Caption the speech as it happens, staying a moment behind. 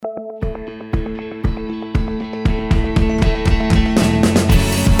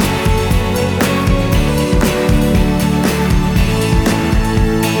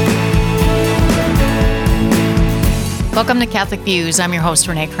Welcome to Catholic Views. I'm your host,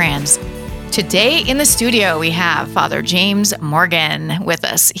 Renee Kranz. Today in the studio, we have Father James Morgan with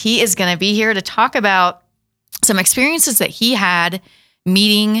us. He is going to be here to talk about some experiences that he had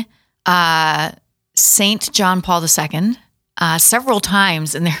meeting Saint John Paul II several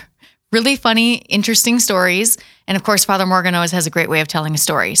times, and they're really funny, interesting stories. And of course, Father Morgan always has a great way of telling a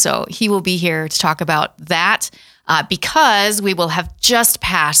story. So he will be here to talk about that because we will have just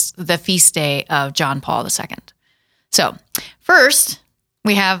passed the feast day of John Paul II. So first,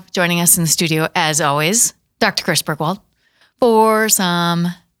 we have joining us in the studio, as always, Dr. Chris Burgwald for some,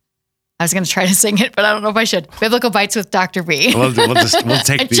 I was going to try to sing it, but I don't know if I should. Biblical Bites with Dr. B. We'll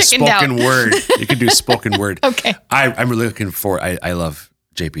take the spoken word. You can do spoken word. Okay. I'm really looking for, I love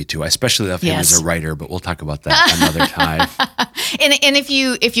JP too. I especially love him as a writer, but we'll talk about that another time. And if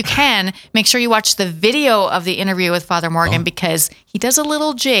you can, make sure you watch the video of the interview with Father Morgan because he does a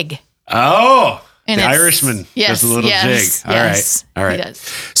little jig. Oh, and the Irishman does a little jig. All right. He does.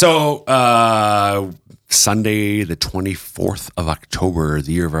 So Sunday, the 24th of October,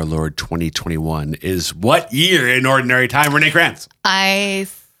 the year of our Lord 2021, is what year in ordinary time, Renee Kranz?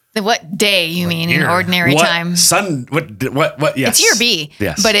 What day you mean in ordinary time? What? Yes. It's year B.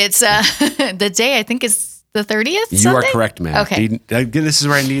 Yes. But it's the day I think is the 30th. You Sunday? are correct, man. Okay. This is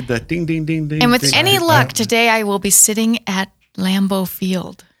where I need the ding, ding, ding, ding. And with any luck, today I will be sitting at Lambeau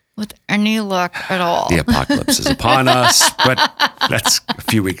Field. With any luck at all. The apocalypse is upon us, but that's a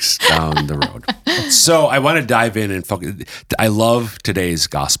few weeks down the road. So I want to dive in and focus. I love today's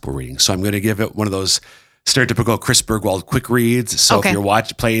gospel reading. So I'm going to give it one of those stereotypical Chris Burgwald quick reads. So if you're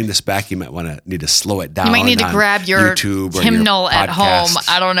playing this back, you might need to slow it down. You might need to grab your YouTube or hymnal your at home.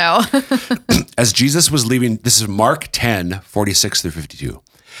 I don't know. As Jesus was leaving, this is Mark 10, 46 through 52.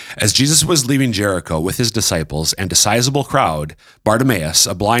 As Jesus was leaving Jericho with his disciples and a sizable crowd, Bartimaeus,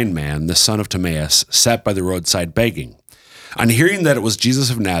 a blind man, the son of Timaeus, sat by the roadside begging. On hearing that it was Jesus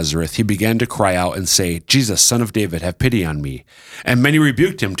of Nazareth, he began to cry out and say, "Jesus, Son of David, have pity on me." And many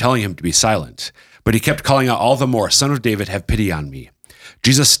rebuked him, telling him to be silent. But he kept calling out all the more, "Son of David, have pity on me."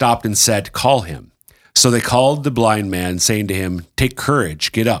 Jesus stopped and said, "Call him." So they called the blind man, saying to him, "Take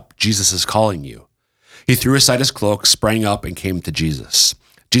courage, get up, Jesus is calling you." He threw aside his cloak, sprang up, and came to Jesus.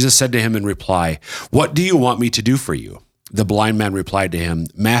 Jesus said to him in reply, "What do you want me to do for you?" The blind man replied to him,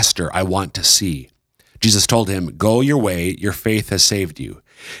 "Master, I want to see." Jesus told him, "Go your way, your faith has saved you."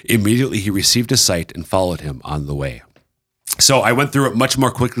 Immediately he received his sight and followed him on the way. So I went through it much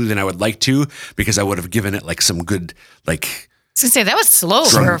more quickly than I would like to because I would have given it some good I was going to say, that was slow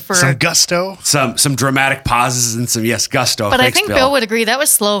for some gusto. Some dramatic pauses and some, gusto. But I think Bill would agree that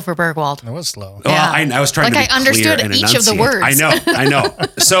was slow for Burgwald. That was slow. Well, I was trying to be I understood clear and each of the enunciate. words. I know.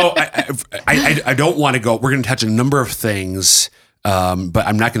 So I don't want to go, we're going to touch a number of things, but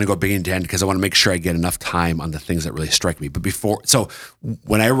I'm not going to go big into end because I want to make sure I get enough time on the things that really strike me. But so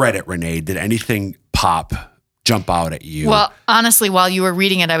when I read it, Renee, did anything jump out at you? Well, honestly, while you were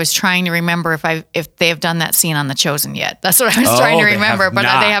reading it, I was trying to remember if they have done that scene on The Chosen yet. That's what I was trying to remember, but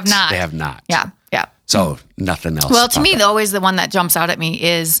they have not. They have not. Yeah. So nothing else. Well, to me, always the one that jumps out at me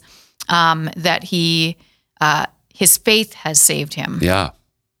is that his faith has saved him. Yeah.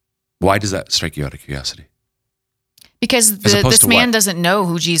 Why does that strike you out of curiosity? Because this man doesn't know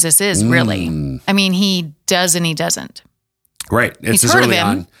who Jesus is, really. I mean, he does and he doesn't. Right. He's heard of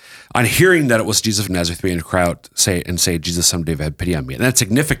him. On hearing that it was Jesus of Nazareth, being in a crowd say, "Jesus, Son of David, have pity on me." And that's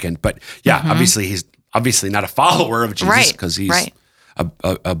significant, but obviously he's not a follower of Jesus because he's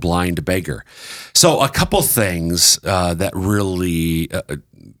a blind beggar. So a couple things that really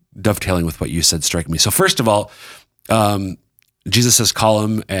dovetailing with what you said strike me. So first of all, Jesus says, "Call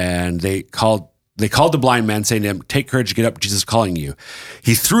him," and they called the blind man, saying to him, "Take courage, get up, Jesus is calling you."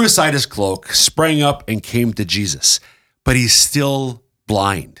 He threw aside his cloak, sprang up, and came to Jesus, but he's still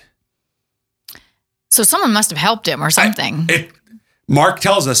blind. So someone must have helped him or something. Mark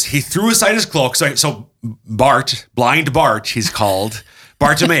tells us he threw aside his cloak. So blind Bart, he's called.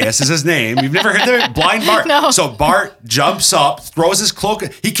 Bartimaeus is his name. You've never heard that? Blind Bart. No. So Bart jumps up, throws his cloak.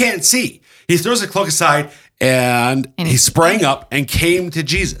 He can't see. He throws his cloak aside and he sprang up and came to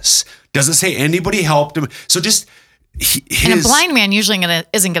Jesus. Doesn't say anybody helped him. So just... and a blind man usually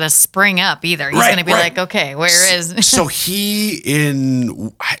isn't going to spring up either. He's going to be like, okay, where is... So he,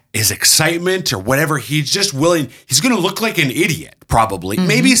 in his excitement or whatever, he's just willing... He's going to look like an idiot, probably. Mm-hmm.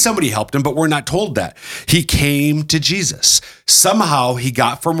 Maybe somebody helped him, but we're not told that. He came to Jesus. Somehow he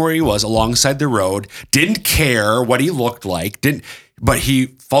got from where he was alongside the road, didn't care what he looked like, but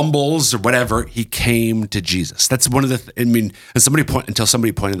he fumbles or whatever, he came to Jesus. That's one of the... until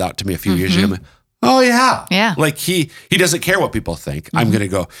somebody pointed out to me a few years ago, oh, yeah. Yeah. Like he doesn't care what people think. I'm going to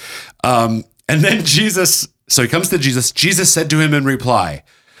go. And then Jesus So he comes to Jesus. Jesus said to him in reply,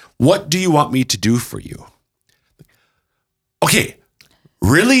 "What do you want me to do for you?" Okay,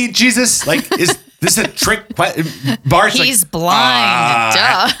 really, Jesus? Like, is this a trick? Bart's He's blind.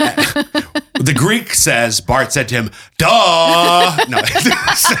 Duh. The Greek says, Bart said to him, "Duh." No.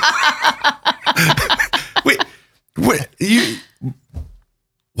 Wait,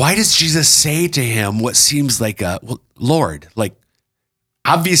 why does Jesus say to him what seems like Lord, like,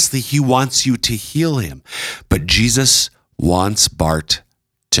 obviously he wants you to heal him, but Jesus wants Bart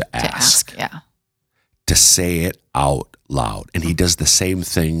to ask, to say it out loud. And he does the same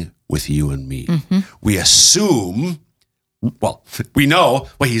thing with you and me. We assume, we know,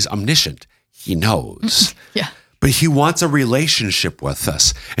 he's omniscient. He knows. But he wants a relationship with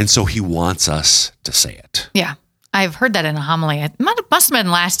us. And so he wants us to say it. Yeah. I've heard that in a homily. It must have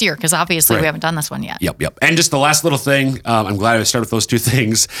been last year, because obviously we haven't done this one yet. Yep. And just the last little thing, I'm glad I started with those two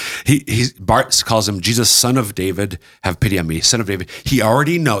things. Bart calls him Jesus, son of David, have pity on me, son of David. He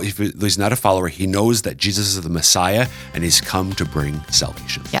already knows, if he's not a follower, he knows that Jesus is the Messiah and he's come to bring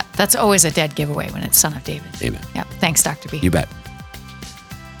salvation. Yeah, that's always a dead giveaway when it's son of David. Amen. Yep. Thanks, Dr. B. You bet.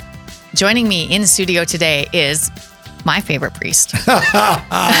 Joining me in studio today is my favorite priest,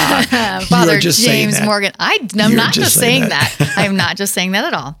 Father James Morgan. I'm not just saying that. I'm not just saying that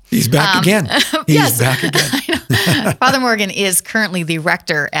at all. He's back again. He's back again. Father Morgan is currently the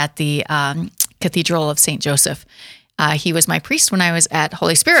rector at the Cathedral of St. Joseph. He was my priest when I was at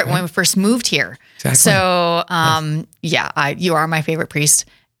Holy Spirit when we first moved here. Exactly. So, you are my favorite priest,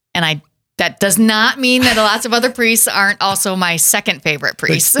 and that does not mean that lots of other priests aren't also my second favorite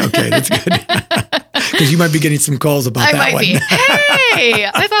priest. Okay, that's good. Because you might be getting some calls about that one. I might be. Hey,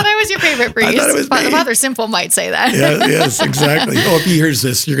 I thought I was your favorite priest. I thought it was me. Father Simple might say that. Yes, exactly. Oh, if he hears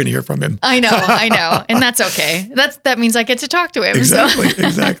this, you're going to hear from him. I know. And that's okay. That means I get to talk to him. Exactly.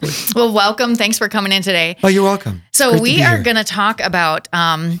 Well, welcome. Thanks for coming in today. Oh, you're welcome. So we are going to talk about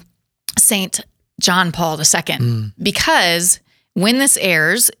St. John Paul II because when this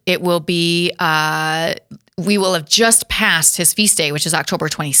airs, it will be, we will have just passed his feast day, which is October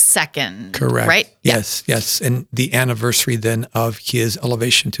 22nd. Correct. Right? Yes. And the anniversary then of his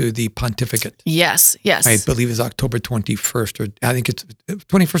elevation to the pontificate. Yes. I believe is October 21st, or I think it's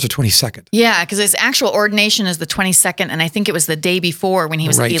 21st or 22nd. Yeah, because his actual ordination is the 22nd, and I think it was the day before when he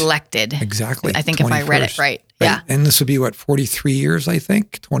was elected. Exactly. I think 21st. If I read it right. Yeah. And this would be 43 years, I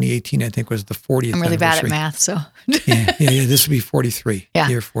think. 2018, I think, was the 40th I'm really anniversary. bad at math, so. yeah. This would be 43. Yeah.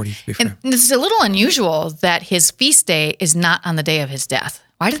 Year 43 for him. And this is a little unusual that his feast day is not on the day of his death.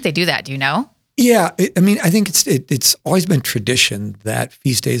 Why did they do that? Do you know? Yeah. I think it's always been tradition that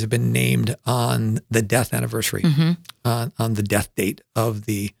feast days have been named on the death anniversary, on the death date of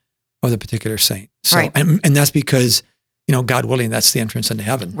the particular saint. So, and that's because, God willing, that's the entrance into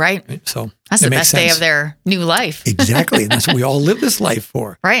heaven. Right. So that's the best day of their new life. Exactly. And that's what we all live this life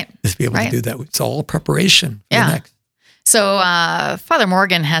for. Right. Is to be able to do that. It's all preparation for the next. So Father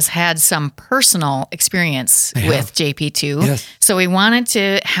Morgan has had some personal experience with JP2. Yes. So we wanted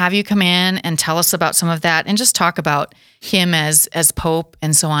to have you come in and tell us about some of that and just talk about him as Pope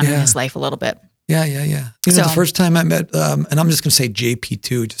and so on in his life a little bit. Yeah. The first time I met, and I'm just going to say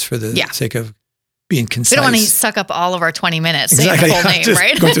JP2 just for the sake of being concise. We don't want to suck up all of our 20 minutes saying the whole name,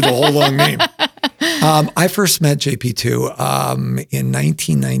 right? Go through the whole long name. I first met JP2 in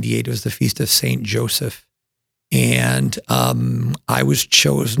 1998. It was the Feast of St. Joseph. And I was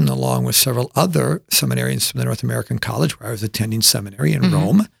chosen along with several other seminarians from the North American College, where I was attending seminary in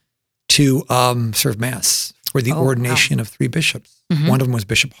Rome, to serve Mass for the ordination of 3 bishops. One of them was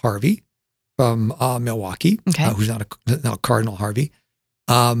Bishop Harvey from Milwaukee, who's now Cardinal Harvey.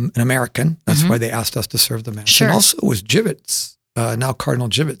 An American. That's why they asked us to serve the Mass. Sure. And also was Jibbitz, now Cardinal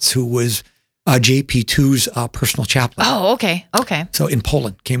Jibbitz, who was JP2's personal chaplain. Oh, okay. So in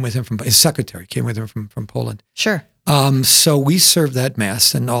Poland, came with him his secretary came with him from Poland. Sure. So we served that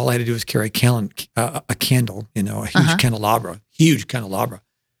Mass, and all I had to do was carry a candle, a huge candelabra.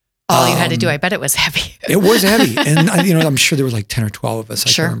 All you had to do, I bet it was heavy. It was heavy. And, I'm sure there were like 10 or 12 of us. I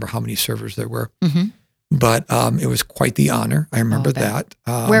can't remember how many servers there were. But it was quite the honor. I remember that.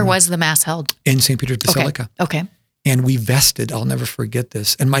 Where was the Mass held? In St. Peter's Basilica. Okay. And we vested, I'll never forget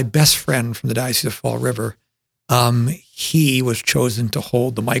this. And my best friend from the Diocese of Fall River, he was chosen to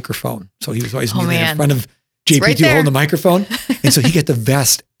hold the microphone. So he was always kneeling in front of JP2 holding the microphone. And so he got the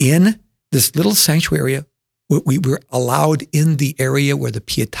vest in this little sanctuary area. We were allowed in the area where the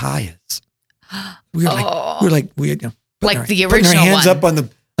Pietà is. We were like the original putting our hands one. up on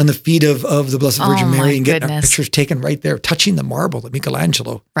the feet of the Blessed Virgin Mary and getting our goodness. pictures taken right there, touching the marble that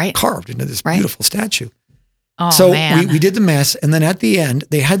Michelangelo carved into this beautiful statue. Oh, so man. we did the mass, and then at the end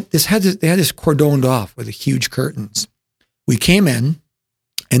they had this cordoned off with the huge curtains. We came in,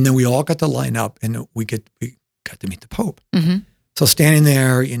 and then we all got to line up, and we got to meet the Pope. Mm-hmm. So standing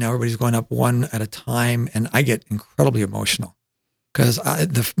there, everybody's going up one at a time, and I get incredibly emotional because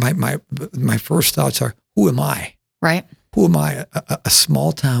my first thoughts are, who am I? Right. Who am I? A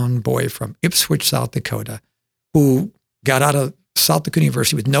small town boy from Ipswich, South Dakota, who got out of South Dakota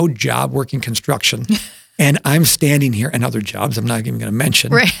University with no job working construction. And I'm standing here, and other jobs I'm not even going to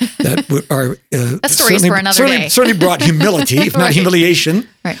mention, right. that are that story's for another day. Certainly brought humility, if not Right. humiliation.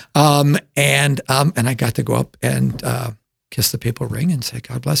 Right. And I got to go up and kiss the papal ring and say,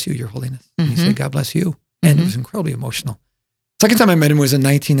 "God bless you, Your Holiness." And he said, "God bless you," and it was incredibly emotional. Second time I met him was in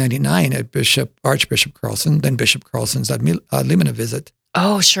 1999 at Archbishop Carlson. Then Bishop Carlson's led me on a visit.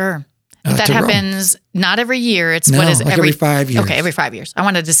 Oh, sure. That to Rome. happens not every year. It's No, what is it? like every 5 years. Okay, every 5 years. I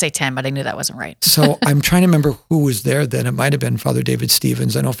wanted to say 10, but I knew that wasn't right. So I'm trying to remember who was there then. It might have been Father David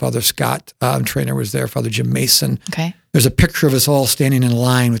Stevens. I know Father Scott Trainer was there, Father Jim Mason. Okay. There's a picture of us all standing in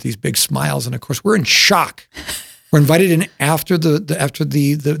line with these big smiles. And of course, we're in shock. We're invited in after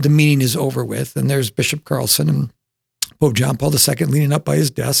the meeting is over with. And there's Bishop Carlson and Pope John Paul II leaning up by his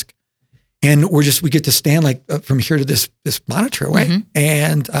desk. And we get to stand like from here to this monitor away. Mm-hmm.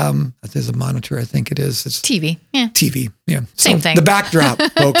 And there's a monitor, I think it is. It's TV. Yeah. TV. Yeah. Same thing. The backdrop,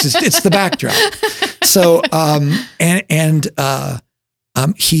 folks. It's the backdrop. So,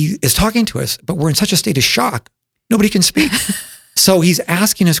 he is talking to us, but we're in such a state of shock. Nobody can speak. So he's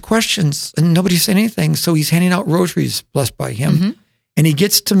asking us questions and nobody's saying anything. So he's handing out rosaries blessed by him. Mm-hmm. And he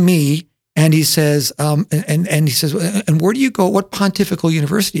gets to me and he says, and he says, "And where do you go? What pontifical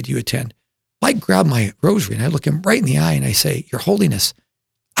university do you attend?" I grab my rosary and I look him right in the eye and I say, "Your Holiness,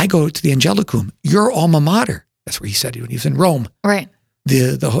 I go to the Angelicum, your alma mater." That's where he said it when he was in Rome. Right.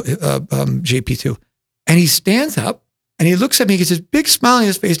 The JP2. And he stands up and he looks at me, he gets this big smile on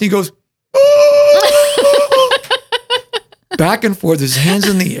his face and he goes, back and forth, his hands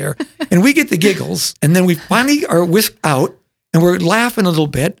in the air. And we get the giggles. And then we finally are whisked out and we're laughing a little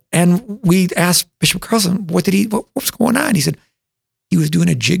bit. And we asked Bishop Carlson, what's going on? He said, "He was doing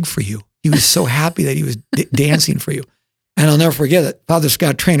a jig for you. He was so happy that he was dancing for you." And I'll never forget it. Father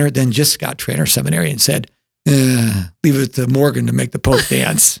Scott Trainer, then just Scott Trainer, seminarian, said, "Leave it to Morgan to make the Pope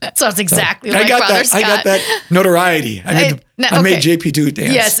dance." That sounds exactly So like Father Scott. I got that notoriety. I made JP2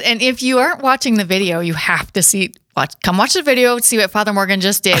 dance. Yes, and if you aren't watching the video, you have to come watch the video, see what Father Morgan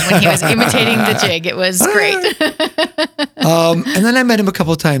just did when he was imitating the jig. It was great. And then I met him a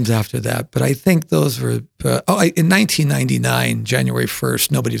couple of times after that, but I think those were, in 1999, January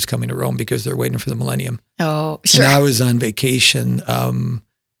 1st, nobody was coming to Rome because they're waiting for the millennium. Oh, sure. And I was on vacation.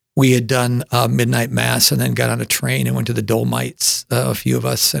 We had done midnight mass and then got on a train and went to the Dolomites, a few of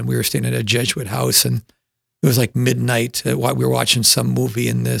us, and we were staying at a Jesuit house. And it was like midnight. We were watching some movie,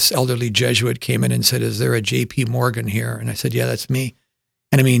 and this elderly Jesuit came in and said, "Is there a J.P. Morgan here?" And I said, "Yeah, that's me."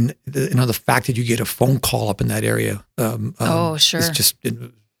 And I mean, the fact that you get a phone call up in that area, sure, it's just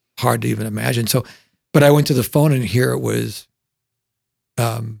hard to even imagine. So, but I went to the phone, and here it was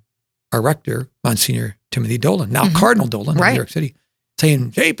our rector, Monsignor Timothy Dolan, now Cardinal Dolan in New York City,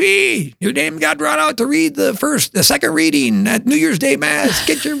 saying, "JP, your name got brought out to read the second reading at New Year's Day Mass.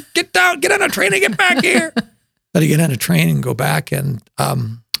 Get on a train and get back here." But I get on a train and go back, and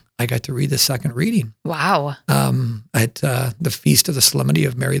I got to read the second reading. Wow. At the Feast of the Solemnity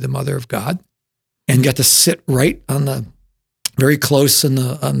of Mary, the Mother of God, and got to sit right very close on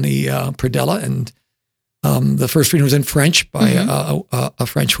the predella. And the first reading was in French by a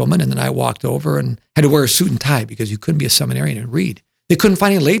French woman, and then I walked over and had to wear a suit and tie because you couldn't be a seminarian and read. They couldn't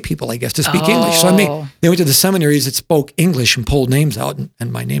find any lay people, I guess, to speak English. So they went to the seminaries that spoke English and pulled names out,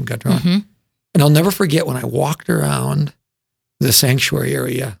 and my name got drawn. Mm-hmm. And I'll never forget when I walked around the sanctuary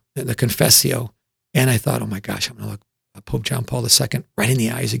area, the Confessio, and I thought, "Oh my gosh, I'm going to look Pope John Paul II right in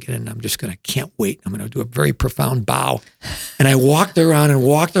the eyes again, and I'm just can't wait. I'm going to do a very profound bow." And I walked around,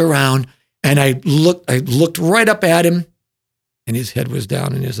 and I looked right up at him, and his head was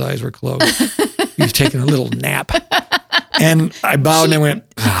down and his eyes were closed. He was taking a little nap. And I bowed and I went,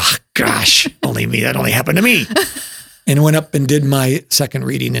 "Oh gosh, only me. That only happened to me." And went up and did my second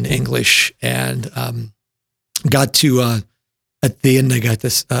reading in English, and got to at the end I got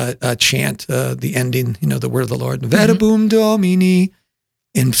this chant, the ending, the word of the Lord, Verbum Domini,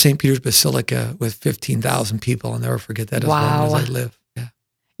 in St. Peter's Basilica with 15,000 people. I'll never forget that as long as I live. Yeah.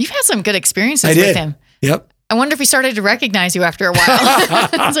 You've had some good experiences with him. Yep. I wonder if he started to recognize you after a while.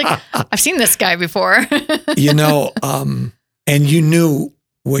 It's like, I've seen this guy before. And you knew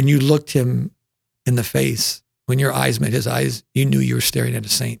when you looked him in the face, when your eyes met his eyes, you knew you were staring at a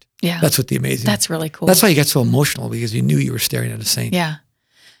saint. Yeah. That's what the amazing. That's really cool. That's why you get so emotional, because you knew you were staring at a saint. Yeah.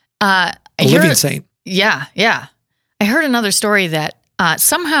 A living saint. Yeah. Yeah. I heard another story that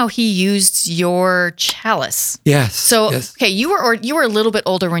somehow he used your chalice. Yes. So, yes. okay, you were a little bit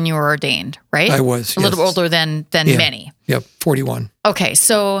older when you were ordained, right? I was. A little bit older than many. Yep. 41. Okay.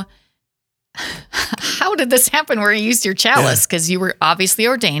 So how did this happen where he used your chalice? Because you were obviously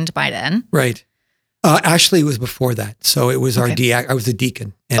ordained by then. Right. Actually, it was before that. So it was I was a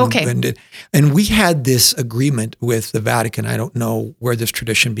deacon. And we had this agreement with the Vatican. I don't know where this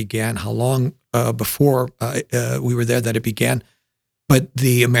tradition began, how long before we were there that it began. But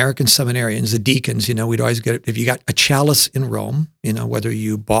the American seminarians, the deacons, we'd always get, if you got a chalice in Rome, whether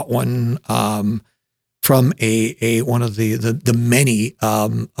you bought one from one of the many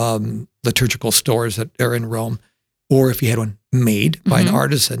liturgical stores that are in Rome, or if you had one made by an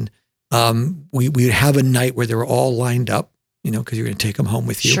artisan, we would have a night where they were all lined up, because you're going to take them home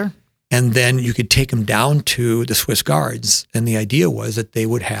with you. Sure. And then you could take them down to the Swiss Guards. And the idea was that they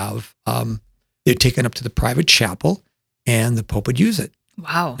would have, they'd take it up to the private chapel and the Pope would use it.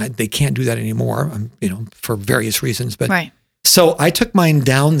 Wow. They can't do that anymore, for various reasons. But right. So I took mine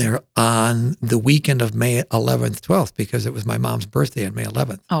down there on the weekend of May 11th, 12th, because it was my mom's birthday on May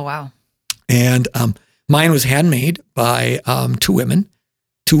 11th. Oh, wow. And mine was handmade by two women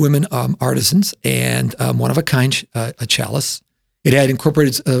artisans, and one of a kind, a chalice. It had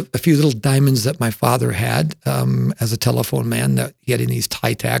incorporated a few little diamonds that my father had as a telephone man that he had in these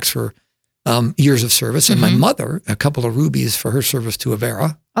tie tacks for years of service. And my mother, a couple of rubies for her service to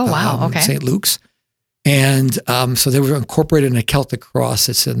Avera. Oh, wow. Okay. St. Luke's. And so they were incorporated in a Celtic cross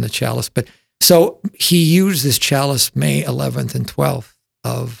that's in the chalice. But so he used this chalice May 11th and 12th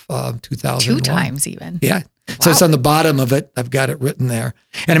of 2001. 2 times even. Yeah. Wow. So it's on the bottom of it. I've got it written there.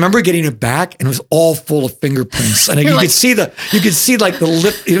 And I remember getting it back, and it was all full of fingerprints. And you could see like the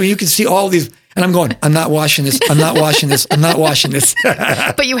lip, you could see all these. And I'm going, I'm not washing this. I'm not washing this. I'm not washing this.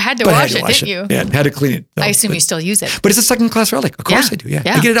 But you had to wash it, didn't you? Yeah, had to clean it. I assume you still use it. But it's a second-class relic. Of course I do, yeah.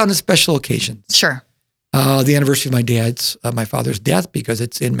 I get it on the special occasions. Sure. The anniversary of my father's death, because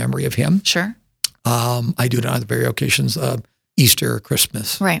it's in memory of him. Sure. I do it on the very occasions, Easter or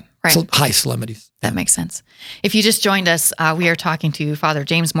Christmas. Right. So high solemnities. That makes sense. If you just joined us, we are talking to Father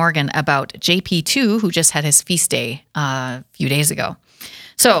James Morgan about JP2, who just had his feast day a few days ago.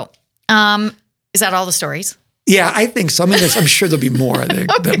 So, is that all the stories? Yeah, I think so. I mean, I'm sure there'll be more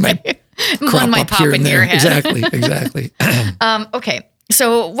that might One might pop into your head. Exactly. Okay.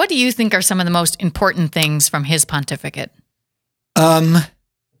 So what do you think are some of the most important things from his pontificate?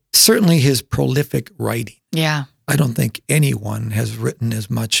 Certainly his prolific writing. Yeah. I don't think anyone has written as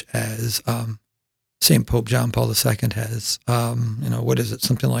much as St. Pope John Paul II has. What is it?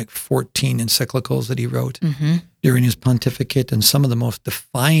 Something like 14 encyclicals that he wrote during his pontificate, and some of the most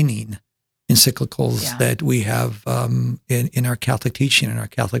defining encyclicals that we have in our Catholic teaching and our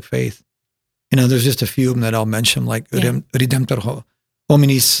Catholic faith. There's just a few of them that I'll mention, like Redemptor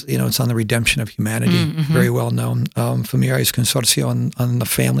Hominis, it's on the redemption of humanity, very well known. Familiaris Consortio on the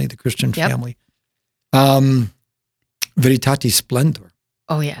family, the Christian family. Veritatis Splendor.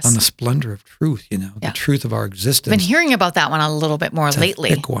 Oh, yes. On the splendor of truth, the truth of our existence. Been hearing about that one a little bit more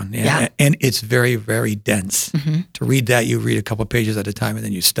lately. A thick one, yeah. And it's very, very dense. To read that, you read a couple pages at a time and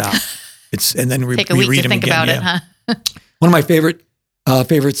then you stop. And then take a week to think about it, huh? One of my favorites,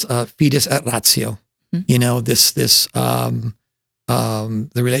 Fides et Ratio.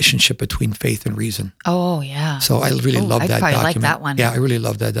 The relationship between faith and reason. Oh, yeah. So I really love that document. Like that one. Yeah, I really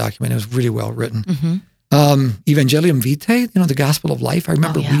love that document. It was really well written. Evangelium Vitae, the Gospel of Life. I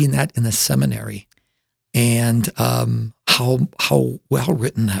remember reading that in the seminary, and how well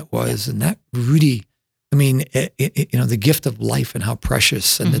written that was, and that really, the gift of life and how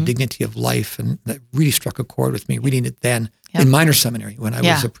precious, and the dignity of life, and that really struck a chord with me. Reading it then in minor seminary when I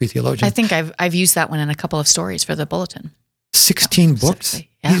was a pre-theologian. I think I've used that one in a couple of stories for the bulletin. 16 books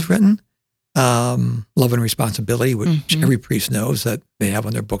he's written. Love and Responsibility, which every priest knows that they have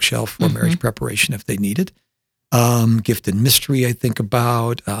on their bookshelf for marriage preparation if they need it. Gift and Mystery, I think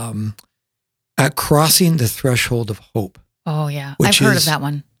about. At Crossing the Threshold of Hope. Oh, yeah. I've heard of that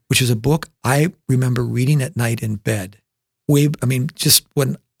one. Which is a book I remember reading at night in bed. Just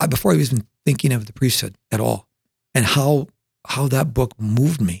before I was even thinking of the priesthood at all. And how that book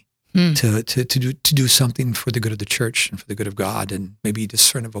moved me. To do something for the good of the church and for the good of God, and maybe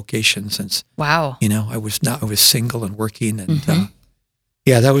discern a vocation, since I was single and working, and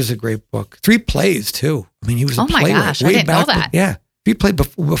that was a great book. 3 plays too. He was a playwright. Oh my gosh, I didn't know that. Yeah, 3 played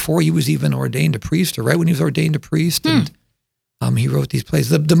before he was even ordained a priest, or right when he was ordained a priest, and He wrote these plays.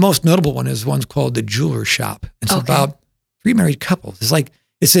 The most notable one is one's called The Jeweler's Shop. It's about 3 married couples.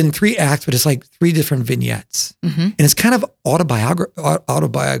 It's in 3 acts, but it's like 3 different vignettes. And it's kind of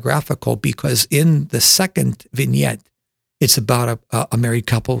autobiographical because in the second vignette, it's about a married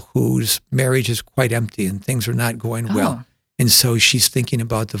couple whose marriage is quite empty and things are not going well. And so she's thinking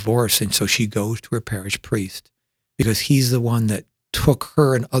about divorce. And so she goes to her parish priest because he's the one that took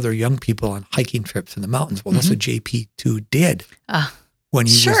her and other young people on hiking trips in the mountains. Well, that's what JP2 did when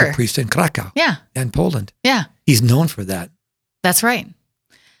he was a priest in Krakow and Poland. Yeah. He's known for that. That's right.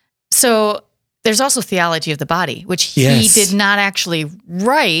 So there's also Theology of the Body, which he did not actually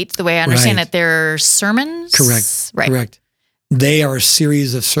write, the way I understand it. They're sermons? Correct. Right. Correct. They are a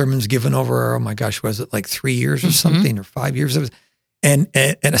series of sermons given over, oh my gosh, was it like 3 years or something, or 5 years? And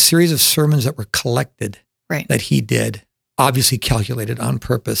a series of sermons that were collected that he did, obviously calculated on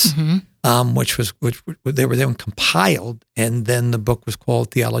purpose, which they were then compiled, and then the book was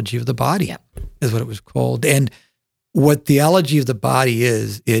called Theology of the Body, is what it was called. And what Theology of the Body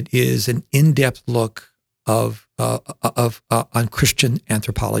is, it is an in-depth look of on Christian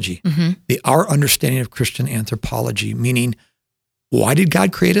anthropology, our understanding of Christian anthropology, meaning why did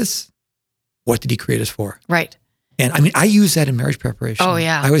God create us? What did He create us for? Right. And I mean, I use that in marriage preparation. Oh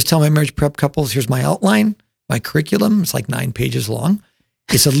yeah. I always tell my marriage prep couples, here's my outline, my curriculum. It's like 9 pages long.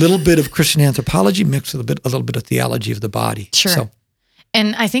 It's a little bit of Christian anthropology mixed with a little bit of theology of the body. Sure. So,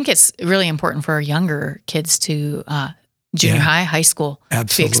 and I think it's really important for younger kids to junior high school to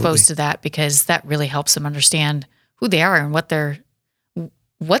be exposed to that, because that really helps them understand who they are and what they're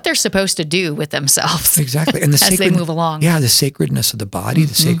supposed to do with themselves. Exactly. And as they move along. Yeah, the sacredness of the body,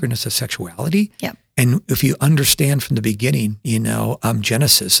 the sacredness of sexuality. Yep. And if you understand from the beginning,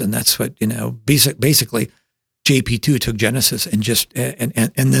 Genesis, and that's what, basically JP2 took Genesis and just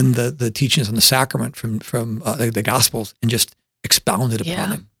and then the teachings on the sacrament from the Gospels and just expounded upon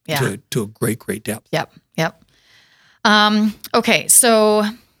them to a great depth. Yep. Okay, so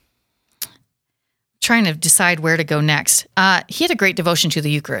trying to decide where to go next. He had a great devotion to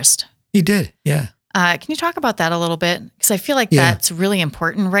the Eucharist. He did, yeah. Can you talk about that a little bit? Because I feel like that's really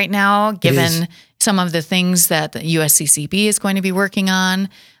important right now, given some of the things that the USCCB is going to be working on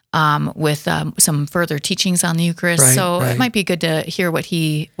with some further teachings on the Eucharist. It might be good to hear what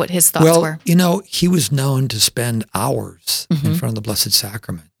his thoughts were. He was known to spend hours in front of the Blessed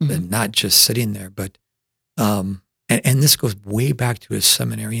Sacrament and not just sitting there, but and this goes way back to his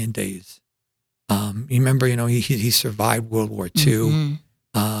seminarian days. You remember, he survived World War II.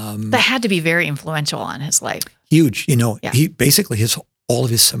 That had to be very influential on his life. Huge. He basically all of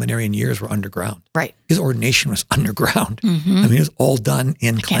his seminarian years were underground. Right. His ordination was underground. I mean, it was all done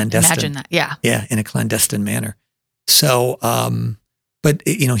in clandestine. Imagine that. Yeah. Yeah, in a clandestine manner. So, but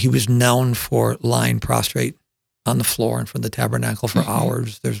he was known for lying prostrate on the floor in front of the tabernacle for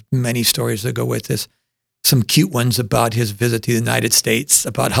hours. There's many stories that go with this. Some cute ones about his visit to the United States,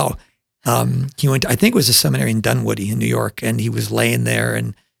 about how he went, I think it was a seminary in Dunwoody in New York, and he was laying there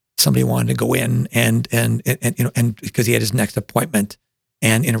and somebody wanted to go in and because he had his next appointment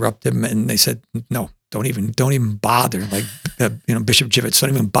and interrupt him. And they said, no, don't even bother. Like, Bishop Jivitz,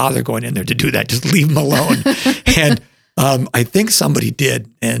 don't even bother going in there to do that. Just leave him alone. And I think somebody did,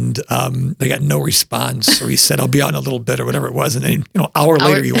 and they got no response. So he said, I'll be out in a little bit or whatever it was. And then, an hour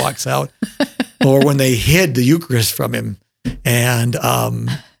later he walks out. Or when they hid the Eucharist from him and,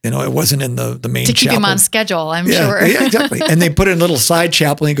 it wasn't in the main chapel. To keep him on schedule, I'm sure. Yeah, exactly. And they put it in a little side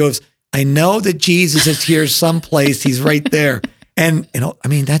chapel and he goes, I know that Jesus is here someplace. He's right there. And,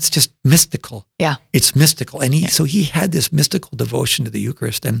 that's just mystical. Yeah. It's mystical. And he had this mystical devotion to the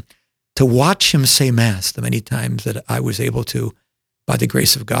Eucharist. And to watch him say Mass, the many times that I was able to, by the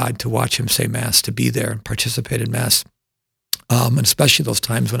grace of God, to watch him say Mass, to be there and participate in Mass, and especially those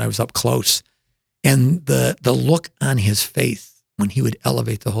times when I was up close. And the look on his face when he would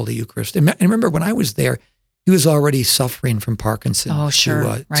elevate the Holy Eucharist. And remember, when I was there, he was already suffering from Parkinson's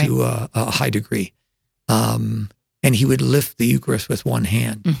to a high degree. And he would lift the Eucharist with one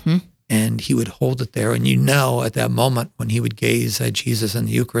hand, and he would hold it there. And at that moment when he would gaze at Jesus and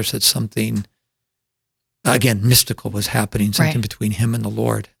the Eucharist, that something, again, mystical was happening, something between him and the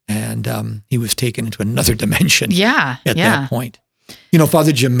Lord. And he was taken into another dimension at that point.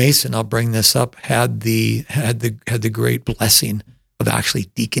 Father Jim Mason, I'll bring this up, had the great blessing of actually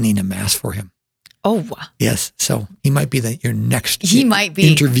deaconing a Mass for him. Oh, wow. Yes. So he might be your next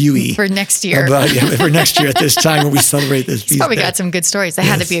interviewee for next year. For next year at this time when we celebrate this. He's probably got some good stories. That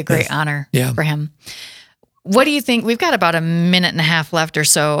had to be a great honor for him. What do you think? We've got about a minute and a half left or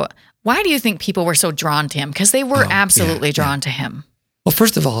so. Why do you think people were so drawn to him? Because they were absolutely drawn to him. Well,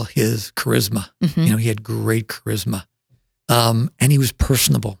 first of all, his charisma. He had great charisma. And he was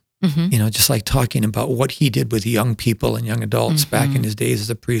personable, Mm-hmm. just like talking about what he did with young people and young adults back Mm-hmm. in his days as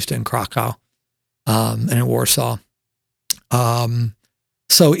a priest in Krakow and in Warsaw.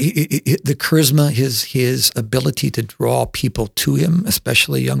 So the charisma, his ability to draw people to him,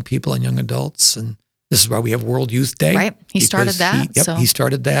 especially young people and young adults. And this is why we have World Youth Day. Right. He started that. He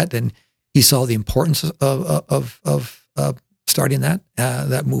started that, and he saw the importance of starting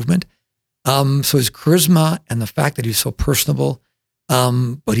that movement. So his charisma and the fact that he was so personable,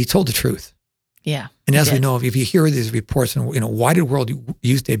 but he told the truth. Yeah. And as he we did. know, if you hear these reports, and why did World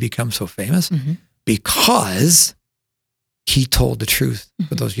Youth Day become so famous? Mm-hmm. Because he told the truth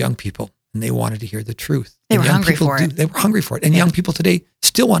for those young people, and they wanted to hear the truth. They And were young hungry people for it. They were hungry for it, and young people today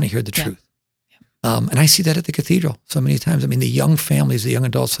still want to hear the Yeah. truth. And I see that at the cathedral so many times. I mean, the young families, the young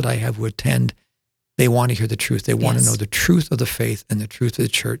adults that I have who attend, they want to hear the truth. They want to Yes. know the truth of the faith and the truth of the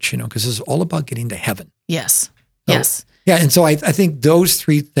church, because this is all about getting to heaven. Yes. So- Yes. Yeah, and so I think those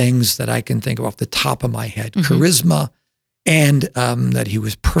three things that I can think of off the top of my head, Mhm. charisma, and that he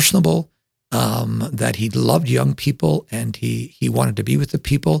was personable, that he loved young people, and he wanted to be with the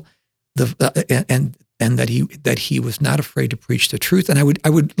people, and that he was not afraid to preach the truth. And I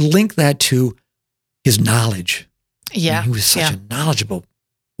would link that to his knowledge. Yeah. He was such a knowledgeable,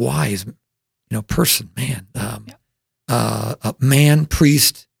 wise, person, man. A man,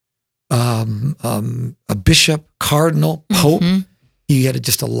 priest, a bishop, cardinal, pope. Mhm. He had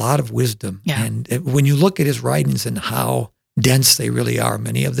just a lot of wisdom. Yeah. And when you look at his writings and how dense they really are,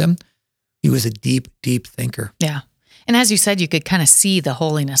 many of them, he was a deep, deep thinker. Yeah. And as you said, you could kind of see the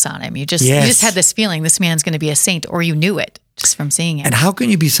holiness on him. You just Yes. had this feeling this man's going to be a saint, or you knew it just from seeing it. And how can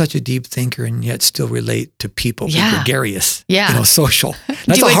you be such a deep thinker and yet still relate to people? Be Yeah. gregarious, Yeah. social.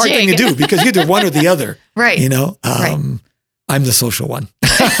 That's Do a a hard thing to jig. do because you're either one or the other. Right. Right. I'm the social one,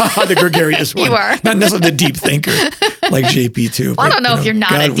 the gregarious one. You are. Not necessarily the deep thinker like JP2. Well, I don't know if you're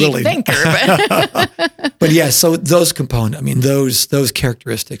not a God deep willing. thinker, but But yeah, so those components, those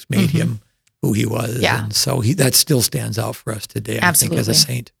characteristics made him who he was. Yeah. And so that still stands out for us today, I think, as a Absolutely.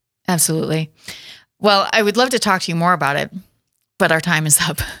 saint. absolutely. Well, I would love to talk to you more about it, but our time is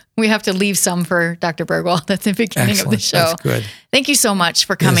up. We have to leave some for Dr. Bergwald at the beginning of the Excellent. show. That's good. Thank you so much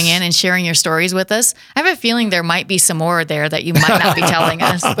for coming Yes. in and sharing your stories with us. I have a feeling there might be some more there that you might not be telling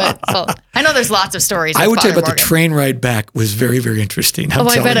us, but I know there's lots of stories. I with would tell you Father about the Morgan. train ride back was very, very interesting. Oh,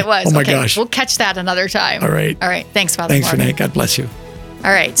 I bet it was. Oh my Okay, gosh. We'll catch that another time. All right. All right. Thanks, Father Thanks, Morgan. Renee. God bless you.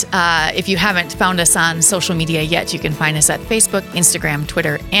 All right. If you haven't found us on social media yet, you can find us at Facebook, Instagram,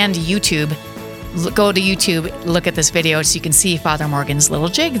 Twitter, and YouTube. Go to YouTube, look at this video so you can see Father Morgan's little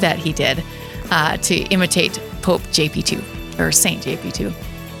jig that he did to imitate Pope JP2 or Saint JP2.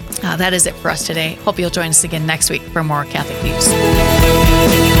 That is it for us today. Hope you'll join us again next week for more Catholic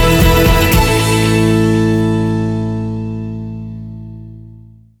Views.